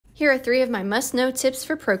Here are 3 of my must-know tips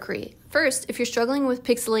for Procreate. First, if you're struggling with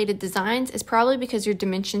pixelated designs, it's probably because your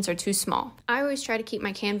dimensions are too small. I always try to keep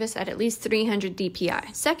my canvas at least 300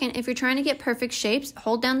 dpi. Second, if you're trying to get perfect shapes,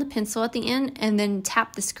 hold down the pencil at the end and then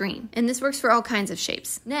tap the screen. And this works for all kinds of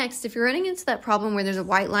shapes. Next, if you're running into that problem where there's a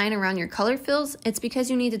white line around your color fills, it's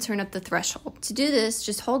because you need to turn up the threshold. To do this,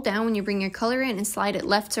 just hold down when you bring your color in and slide it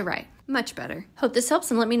left to right. Much better. Hope this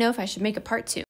helps and let me know if I should make a part 2.